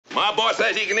My boss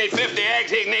says he can eat 50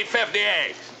 eggs, he can eat 50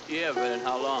 eggs. Yeah, but in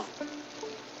how long?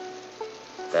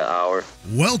 An hour.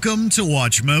 Welcome to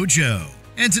Watch Mojo.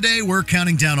 And today we're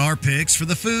counting down our picks for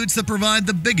the foods that provide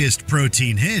the biggest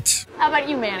protein hit. How about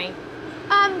you, Manny?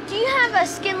 Do you have a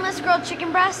skinless grilled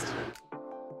chicken breast?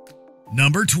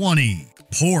 Number 20,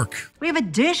 pork. We have a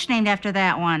dish named after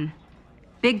that one.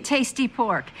 Big Tasty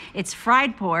Pork. It's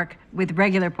fried pork with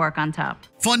regular pork on top.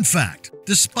 Fun fact,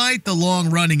 despite the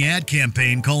long-running ad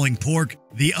campaign calling pork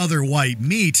the other white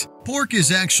meat, pork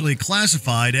is actually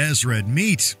classified as red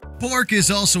meat. Pork is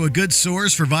also a good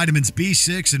source for vitamins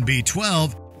B6 and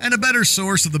B12, and a better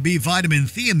source of the B vitamin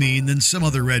thiamine than some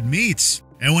other red meats.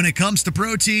 And when it comes to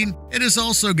protein, it has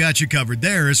also got you covered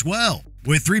there as well,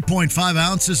 with 3.5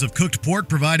 ounces of cooked pork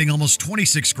providing almost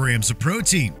 26 grams of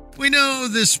protein. We know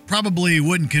this probably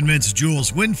wouldn't convince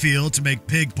Jules Winfield to make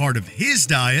pig part of his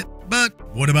diet, but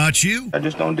what about you? I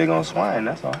just don't dig on swine,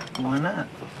 that's all. Why not?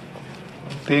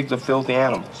 Pigs are filthy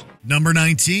animals. Number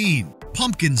 19,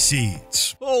 pumpkin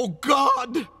seeds. Oh,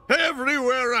 God!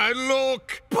 Everywhere I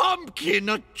look, pumpkin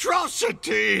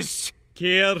atrocities!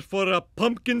 Care for a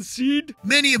pumpkin seed?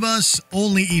 Many of us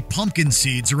only eat pumpkin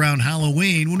seeds around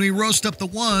Halloween when we roast up the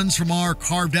ones from our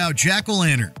carved-out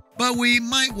jack-o'-lantern. But we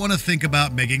might want to think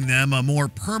about making them a more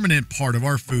permanent part of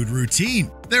our food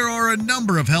routine. There are a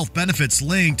number of health benefits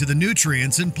linked to the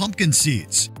nutrients in pumpkin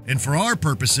seeds, and for our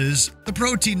purposes, the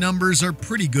protein numbers are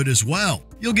pretty good as well.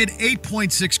 You'll get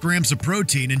 8.6 grams of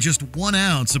protein in just 1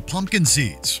 ounce of pumpkin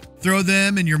seeds. Throw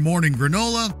them in your morning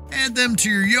granola, add them to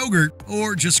your yogurt,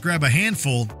 or just grab a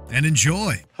handful and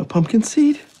enjoy. A pumpkin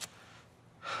seed?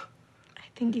 I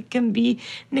think it can be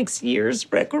next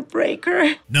year's record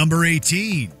breaker. Number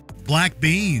 18, black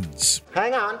beans.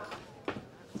 Hang on.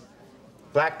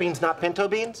 Black beans, not pinto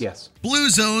beans? Yes. Blue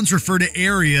zones refer to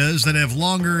areas that have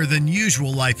longer than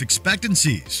usual life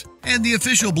expectancies. And the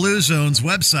official Blue Zones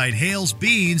website hails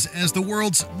beans as the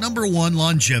world's #1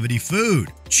 longevity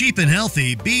food. Cheap and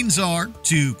healthy, beans are,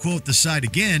 to quote the site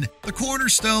again, the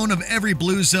cornerstone of every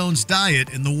Blue Zones diet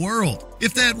in the world.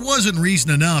 If that wasn't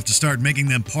reason enough to start making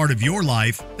them part of your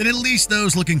life, then at least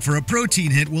those looking for a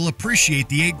protein hit will appreciate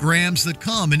the 8 grams that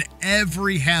come in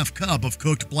every half cup of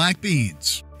cooked black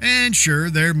beans. And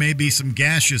sure, there may be some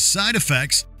gaseous side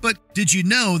effects, but did you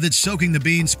know that soaking the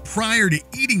beans prior to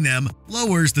eating them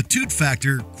lowers the toot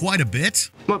factor quite a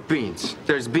bit? What beans?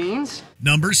 There's beans?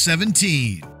 Number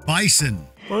 17, bison.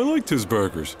 I liked his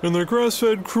burgers, and their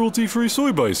grass-fed, cruelty-free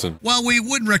soy bison. While we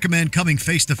wouldn't recommend coming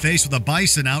face-to-face with a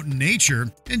bison out in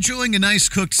nature, enjoying a nice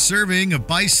cooked serving of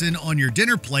bison on your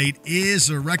dinner plate is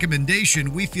a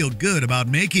recommendation we feel good about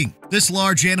making. This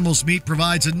large animal's meat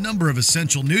provides a number of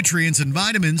essential nutrients and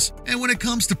vitamins, and when it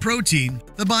comes to protein,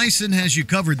 the bison has you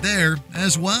covered there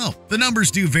as well. The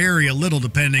numbers do vary a little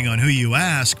depending on who you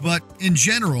ask, but in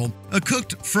general, a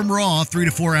cooked from raw 3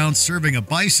 to 4 ounce serving of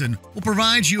bison will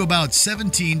provide you about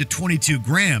 17 to 22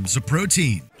 grams of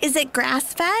protein. Is it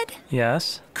grass-fed?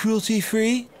 Yes,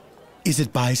 Cruelty-free? Is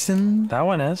it bison? that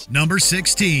one is. Number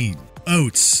 16,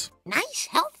 oats. Nice,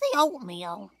 healthy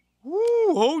oatmeal.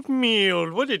 Ooh,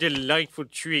 oatmeal. What a delightful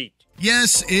treat.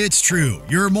 Yes, it's true.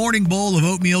 Your morning bowl of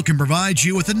oatmeal can provide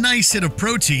you with a nice hit of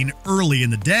protein early in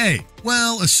the day.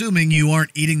 Well, assuming you aren't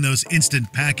eating those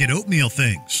instant packet oatmeal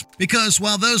things. Because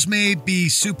while those may be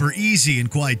super easy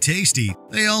and quite tasty,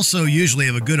 they also usually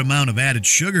have a good amount of added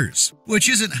sugars, which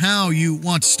isn't how you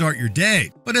want to start your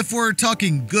day. But if we're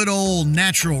talking good old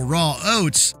natural raw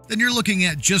oats, then you're looking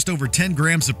at just over 10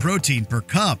 grams of protein per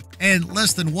cup and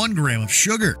less than 1 gram of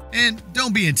sugar. And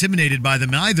don't be intimidated by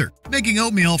them either. Making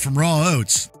oatmeal from raw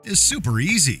oats is super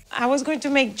easy. I was going to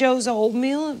make Joe's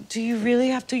oatmeal. Do you really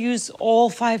have to use all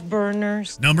 5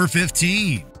 burners? Number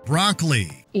 15,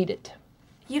 broccoli. Eat it.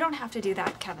 You don't have to do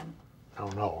that, Kevin. I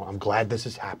don't know. I'm glad this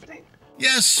is happening.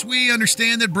 Yes, we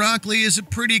understand that broccoli is a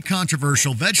pretty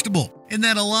controversial vegetable, in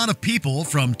that a lot of people,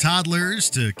 from toddlers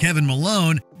to Kevin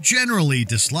Malone, generally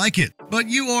dislike it. But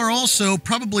you are also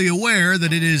probably aware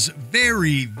that it is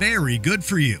very, very good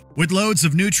for you. With loads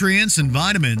of nutrients and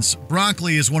vitamins,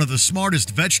 broccoli is one of the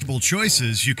smartest vegetable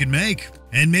choices you can make,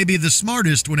 and maybe the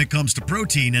smartest when it comes to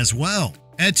protein as well.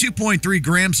 At 2.3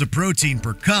 grams of protein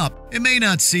per cup, it may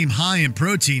not seem high in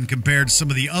protein compared to some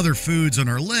of the other foods on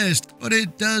our list, but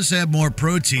it does have more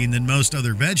protein than most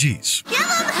other veggies. Give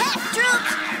them heck,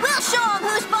 troops! We'll show them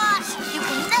who's boss! You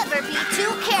can never be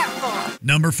too careful!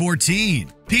 Number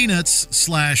 14,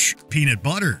 peanuts/peanut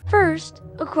butter. First,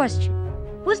 a question.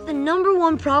 What's the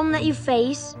 #1 problem that you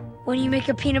face when you make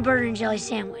a peanut butter and jelly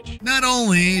sandwich? Not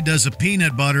only does a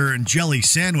peanut butter and jelly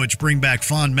sandwich bring back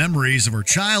fond memories of our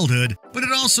childhood, but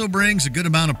it also brings a good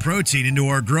amount of protein into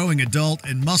our growing adult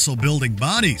and muscle-building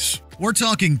bodies. We're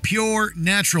talking pure,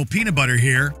 natural peanut butter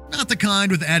here, not the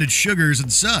kind with added sugars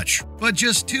and such, but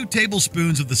just 2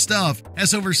 tablespoons of the stuff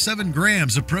has over 7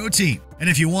 grams of protein. And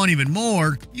if you want even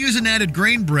more, use an added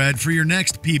grain bread for your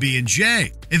next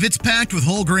PB&J. If it's packed with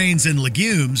whole grains and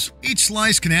legumes, each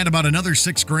slice can add about another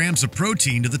 6 grams of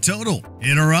protein to the total.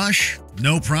 In a rush?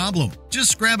 No problem.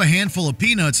 Just grab a handful of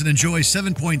peanuts and enjoy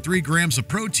 7.3 grams of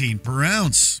protein per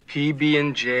ounce.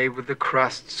 PB&J with the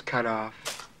crusts cut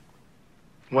off.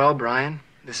 Well, Brian,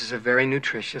 this is a very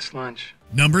nutritious lunch.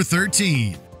 Number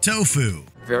 13. Tofu.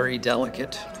 Very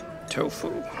delicate.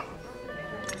 Tofu.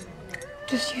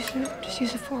 Just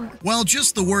use a fork. While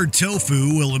just the word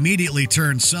tofu will immediately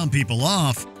turn some people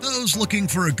off, those looking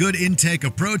for a good intake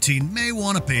of protein may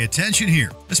want to pay attention here,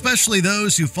 especially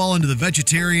those who fall into the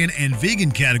vegetarian and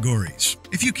vegan categories.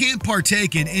 If you can't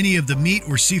partake in any of the meat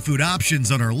or seafood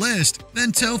options on our list,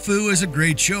 then tofu is a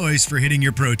great choice for hitting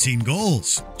your protein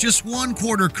goals. Just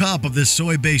 1/4 cup of this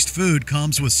soy-based food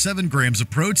comes with 7 grams of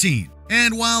protein.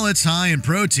 And while it's high in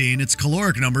protein, its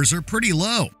caloric numbers are pretty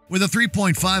low, with a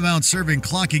 3.5-ounce serving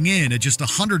clocking in at just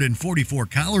 144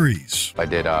 calories. I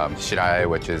did shirai,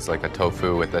 which is like a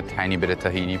tofu with a tiny bit of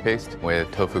tahini paste with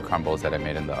tofu crumbles that I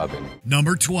made in the oven.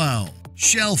 Number 12.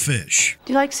 Shellfish.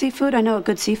 Do you like seafood? I know a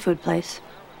good seafood place.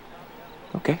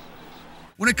 Okay.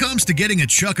 When it comes to getting a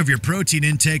chunk of your protein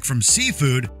intake from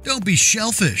seafood, don't be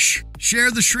shellfish.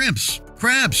 Share the shrimps,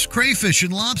 crabs, crayfish,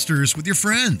 and lobsters with your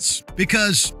friends,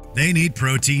 because they need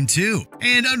protein too.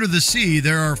 And under the sea,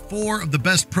 there are 4 of the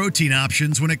best protein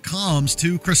options when it comes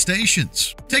to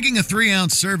crustaceans. Taking a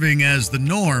 3-ounce serving as the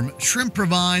norm, shrimp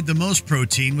provide the most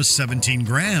protein with 17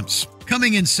 grams.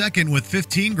 Coming in second with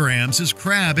 15 grams is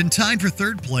crab, and tied for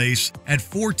third place at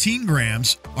 14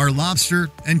 grams are lobster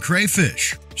and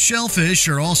crayfish. Shellfish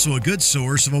are also a good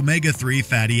source of omega-3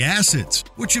 fatty acids,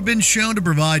 which have been shown to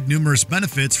provide numerous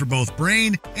benefits for both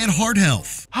brain and heart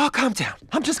health. Oh, calm down.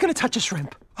 I'm just gonna touch a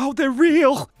shrimp. Oh, they're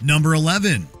real. Number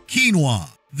 11. Quinoa.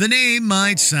 The name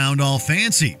might sound all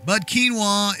fancy, but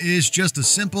quinoa is just a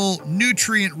simple,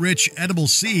 nutrient-rich edible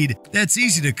seed that's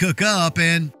easy to cook up,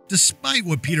 and despite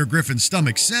what Peter Griffin's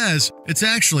stomach says, it's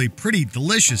actually pretty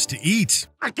delicious to eat.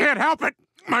 I can't help it.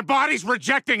 My body's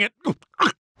rejecting it.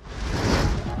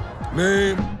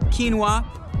 Name? Quinoa.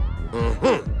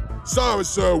 Sorry,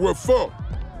 sir, we're full.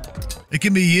 It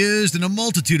can be used in a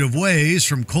multitude of ways,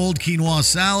 from cold quinoa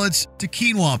salads to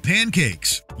quinoa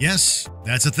pancakes. Yes,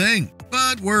 that's a thing.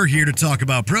 But we're here to talk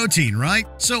about protein, right?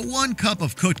 So 1 cup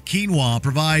of cooked quinoa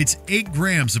provides 8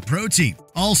 grams of protein.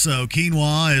 Also,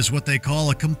 quinoa is what they call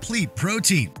a complete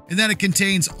protein, in that it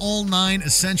contains all 9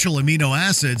 essential amino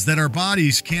acids that our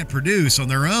bodies can't produce on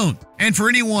their own. And for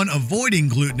anyone avoiding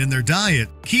gluten in their diet,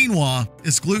 quinoa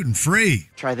is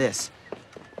gluten-free. Try this.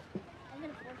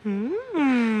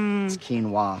 It's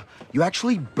quinoa. You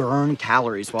actually burn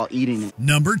calories while eating it.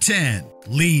 Number 10.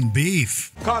 Lean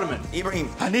beef. Carmen, Ibrahim,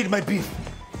 I need my beef.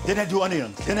 Then I do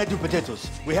onions. Then I do potatoes.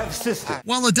 We have a system.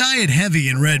 While a diet heavy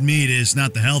in red meat is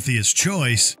not the healthiest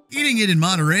choice, eating it in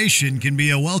moderation can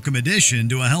be a welcome addition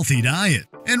to a healthy diet.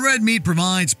 And red meat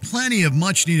provides plenty of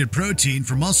much-needed protein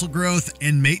for muscle growth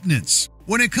and maintenance.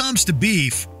 When it comes to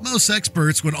beef, most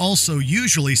experts would also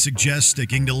usually suggest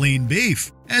sticking to lean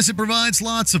beef, as it provides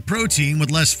lots of protein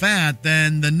with less fat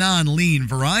than the non-lean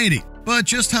variety. But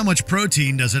just how much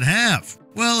protein does it have?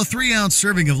 Well, a 3-ounce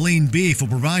serving of lean beef will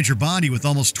provide your body with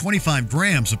almost 25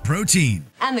 grams of protein.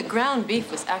 And the ground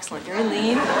beef was excellent, very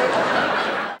lean.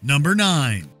 Number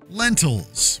 9.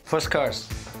 Lentils. First course,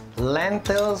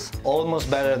 lentils almost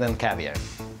better than caviar.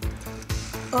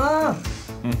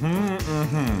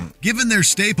 Given their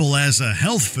staple as a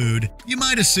health food, you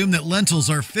might assume that lentils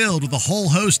are filled with a whole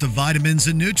host of vitamins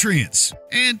and nutrients.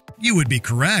 And you would be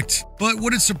correct. But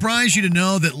would it surprise you to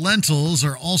know that lentils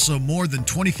are also more than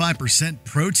 25%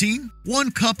 protein? 1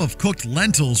 cup of cooked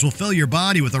lentils will fill your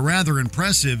body with a rather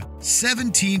impressive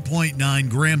 17.9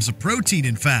 grams of protein,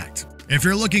 in fact. If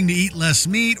you're looking to eat less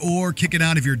meat or kick it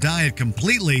out of your diet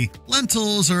completely,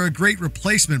 lentils are a great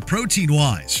replacement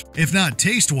protein-wise, if not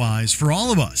taste-wise, for all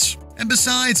of us. And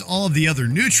besides all of the other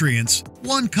nutrients,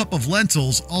 1 cup of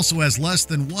lentils also has less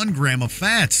than 1 gram of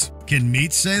fats. Can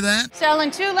meat say that? Selling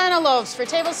 2 lentil loaves for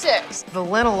table 6. The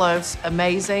lentil loaf's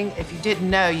amazing. If you didn't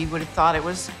know, you would have thought it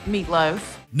was meatloaf.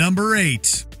 Number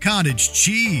 8. Cottage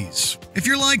cheese. If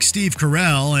you're like Steve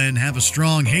Carell and have a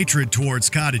strong hatred towards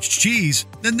cottage cheese,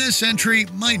 then this entry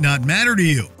might not matter to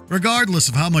you, regardless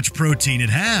of how much protein it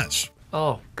has.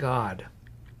 Oh, God.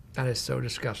 That is so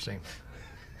disgusting.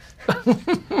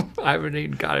 I haven't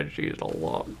eaten cottage cheese in a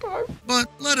long time.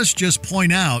 But let us just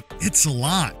point out, it's a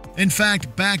lot. In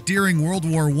fact, back during World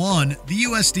War I, the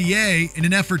USDA, in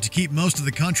an effort to keep most of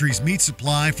the country's meat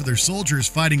supply for their soldiers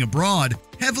fighting abroad,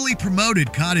 heavily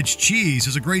promoted cottage cheese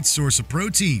as a great source of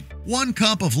protein. 1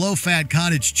 cup of low-fat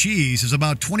cottage cheese is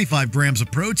about 25 grams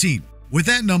of protein, with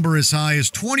that number as high as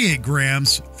 28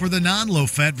 grams for the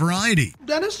non-low-fat variety.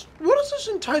 Dennis, what is this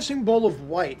enticing bowl of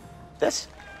white? This?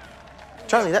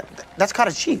 Charlie, that's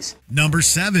cottage cheese. Number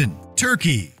 7.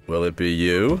 Turkey. Will it be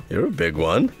you? You're a big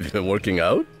one. Have you been working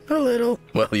out? A little.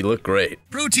 Well, you look great.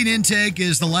 Protein intake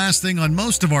is the last thing on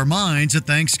most of our minds at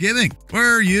Thanksgiving.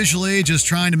 We're usually just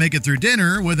trying to make it through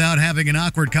dinner without having an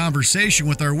awkward conversation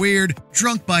with our weird,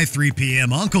 drunk by 3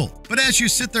 p.m. uncle. But as you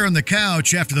sit there on the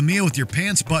couch after the meal with your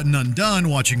pants buttoned undone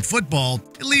watching football,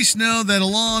 at least know that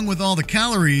along with all the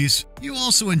calories, you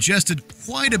also ingested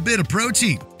quite a bit of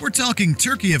protein. We're talking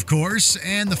turkey, of course,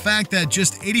 and the fact that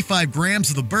just 85 grams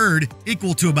of the bird,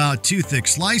 equal to about 2 thick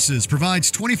slices,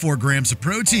 provides 24 grams of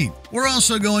protein. We're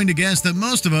also going to guess that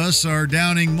most of us are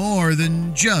downing more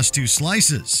than just 2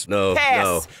 slices. No.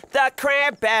 The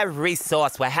cranberry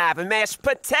sauce. We're having mashed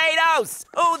potatoes.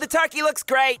 Oh, the turkey looks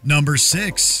great. Number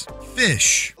 6.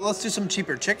 Fish. Let's do some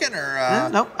cheaper chicken or...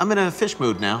 No, I'm in a fish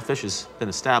mood now. Fish has been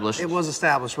established. It was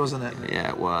established, wasn't it? Yeah,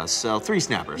 it was. So 3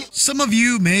 snappers. Some of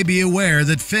you may be aware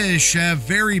that fish have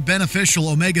very beneficial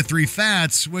omega-3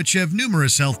 fats, which have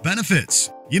numerous health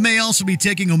benefits. You may also be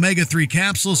taking omega-3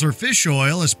 capsules or fish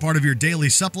oil as part of your daily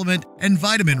supplement and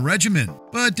vitamin regimen.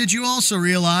 But did you also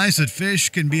realize that fish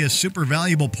can be a super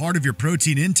valuable part of your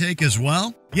protein intake as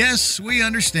well? Yes, we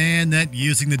understand that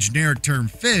using the generic term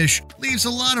fish leaves a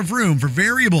lot of room for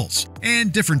variables,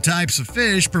 and different types of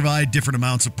fish provide different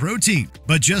amounts of protein.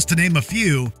 But just to name a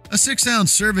few, a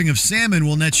 6-ounce serving of salmon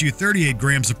will net you 38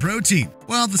 grams of protein,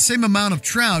 while the same amount of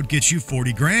trout gets you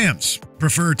 40 grams.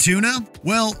 Prefer tuna?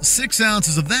 Well, 6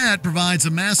 ounces of that provides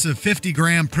a massive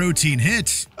 50-gram protein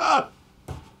hit.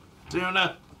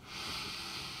 Tuna.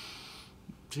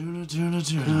 Tuna.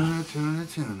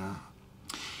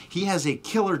 He has a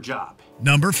killer job.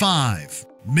 Number 5.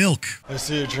 Milk. I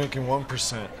see you're drinking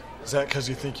 1%. Is that because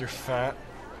you think you're fat?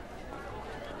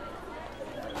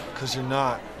 Because you're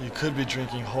not. You could be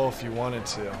drinking whole if you wanted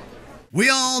to. We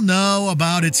all know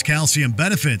about its calcium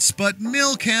benefits, but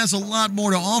milk has a lot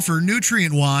more to offer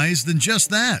nutrient-wise than just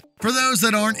that. For those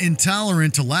that aren't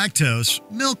intolerant to lactose,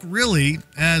 milk really,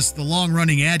 as the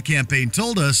long-running ad campaign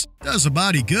told us, does a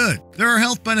body good. There are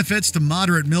health benefits to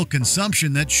moderate milk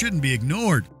consumption that shouldn't be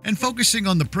ignored. And focusing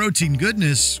on the protein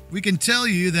goodness, we can tell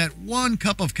you that 1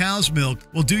 cup of cow's milk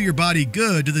will do your body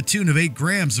good to the tune of 8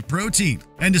 grams of protein.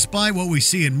 And despite what we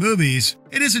see in movies,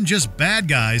 it isn't just bad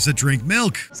guys that drink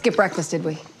milk. Skip breakfast, did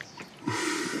we?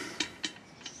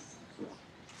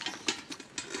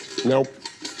 Nope.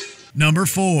 Number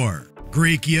 4.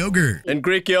 Greek yogurt. And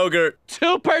Greek yogurt.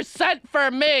 2%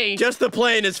 for me. Just the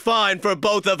plain is fine for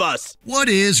both of us. What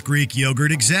is Greek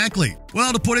yogurt exactly?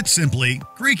 Well, to put it simply,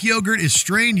 Greek yogurt is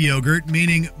strained yogurt,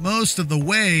 meaning most of the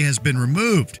whey has been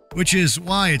removed, which is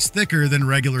why it's thicker than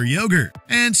regular yogurt.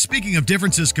 And speaking of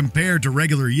differences compared to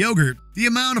regular yogurt, the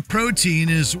amount of protein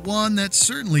is one that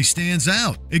certainly stands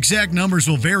out. Exact numbers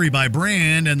will vary by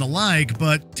brand and the like,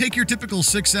 but take your typical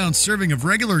 6-ounce serving of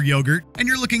regular yogurt and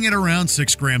you're looking at around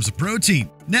 6 grams of protein.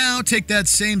 Now take that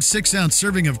same 6-ounce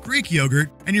serving of Greek yogurt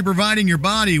and you're providing your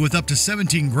body with up to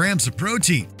 17 grams of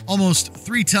protein, almost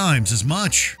 3 times as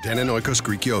much. Dan and Oikos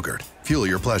Greek yogurt. Fuel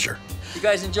your pleasure. You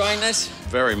guys enjoying this?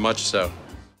 Very much so.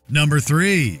 Number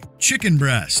 3. Chicken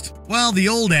breast. While the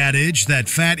old adage that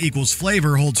fat equals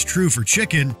flavor holds true for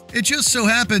chicken, it just so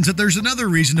happens that there's another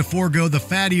reason to forego the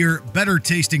fattier,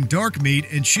 better-tasting dark meat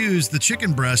and choose the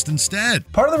chicken breast instead.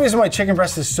 Part of the reason why chicken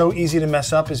breast is so easy to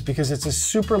mess up is because it's a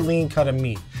super lean cut of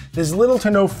meat. There's little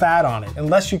to no fat on it.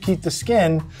 Unless you keep the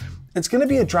skin, it's going to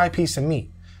be a dry piece of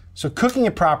meat. So cooking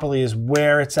it properly is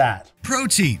where it's at.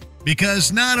 Protein.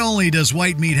 Because not only does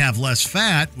white meat have less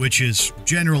fat, which is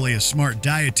generally a smart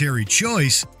dietary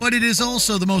choice, but it is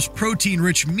also the most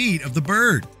protein-rich meat of the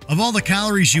bird. Of all the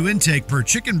calories you intake per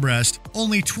chicken breast,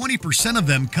 only 20% of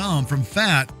them come from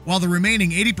fat, while the remaining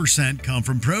 80% come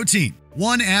from protein.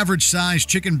 One average-sized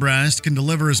chicken breast can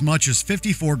deliver as much as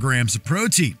 54 grams of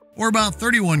protein, or about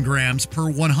 31 grams per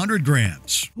 100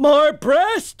 grams. More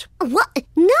breast? What?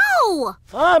 No!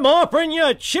 I'm offering you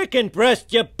a chicken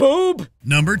breast, you boob!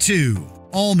 Number 2.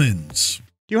 Almonds.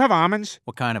 Do you have almonds?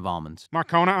 What kind of almonds?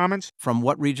 Marcona almonds? From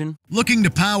what region? Looking to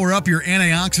power up your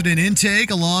antioxidant intake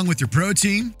along with your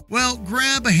protein? Well,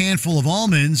 grab a handful of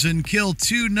almonds and kill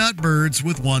 2 nut birds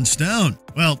with 1 stone.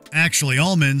 Well, actually,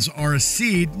 almonds are a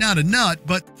seed, not a nut,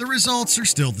 but the results are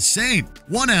still the same.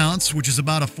 1 ounce, which is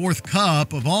about a 1/4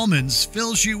 cup of almonds,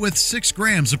 fills you with 6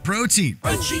 grams of protein.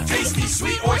 Crunchy, tasty,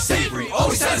 sweet or savory,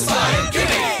 always satisfying. Give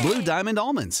me Blue Diamond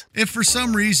almonds. If for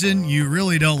some reason you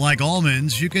really don't like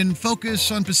almonds, you can focus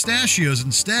on pistachios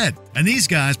instead. And these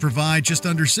guys provide just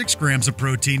under 6 grams of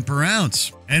protein per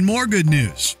ounce. And more good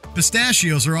news,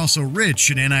 pistachios are also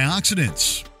rich in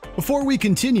antioxidants. Before we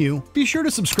continue, be sure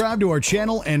to subscribe to our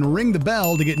channel and ring the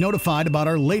bell to get notified about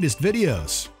our latest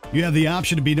videos. You have the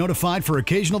option to be notified for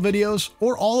occasional videos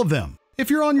or all of them. If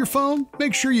you're on your phone,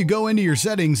 make sure you go into your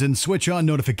settings and switch on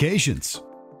notifications.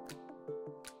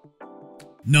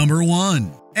 Number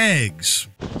 1. Eggs.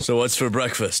 So what's for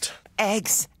breakfast?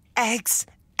 Eggs, eggs,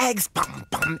 eggs, bum,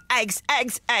 bum, eggs,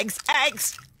 eggs, eggs,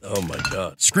 eggs. Oh my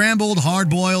God. Scrambled,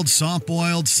 hard-boiled,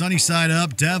 soft-boiled, sunny-side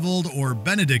up, deviled, or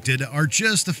benedicted are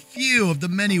just a few of the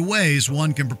many ways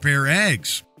one can prepare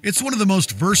eggs. It's one of the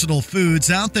most versatile foods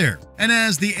out there. And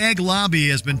as the egg lobby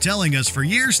has been telling us for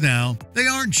years now, they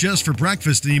aren't just for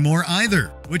breakfast anymore either,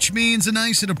 which means a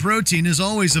nice hit of protein is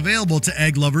always available to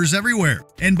egg lovers everywhere.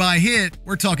 And by hit,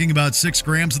 we're talking about 6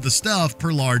 grams of the stuff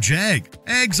per large egg.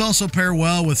 Eggs also pair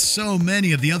well with so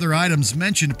many of the other items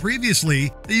mentioned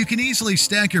previously that you can easily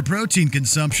stack your protein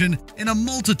consumption in a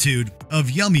multitude of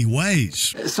yummy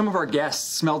ways. Some of our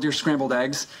guests smelled your scrambled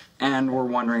eggs and were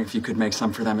wondering if you could make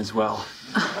some for them as well.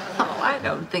 Oh, I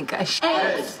don't think I should.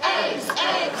 eggs, eggs, eggs,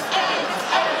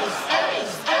 eggs,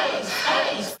 eggs, eggs,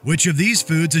 eggs. Which of these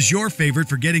foods is your favorite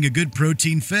for getting a good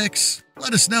protein fix?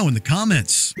 Let us know in the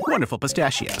comments. Wonderful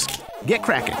pistachios. Get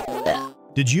cracking.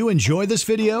 Did you enjoy this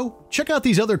video? Check out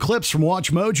these other clips from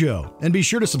WatchMojo and be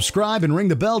sure to subscribe and ring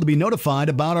the bell to be notified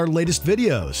about our latest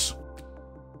videos.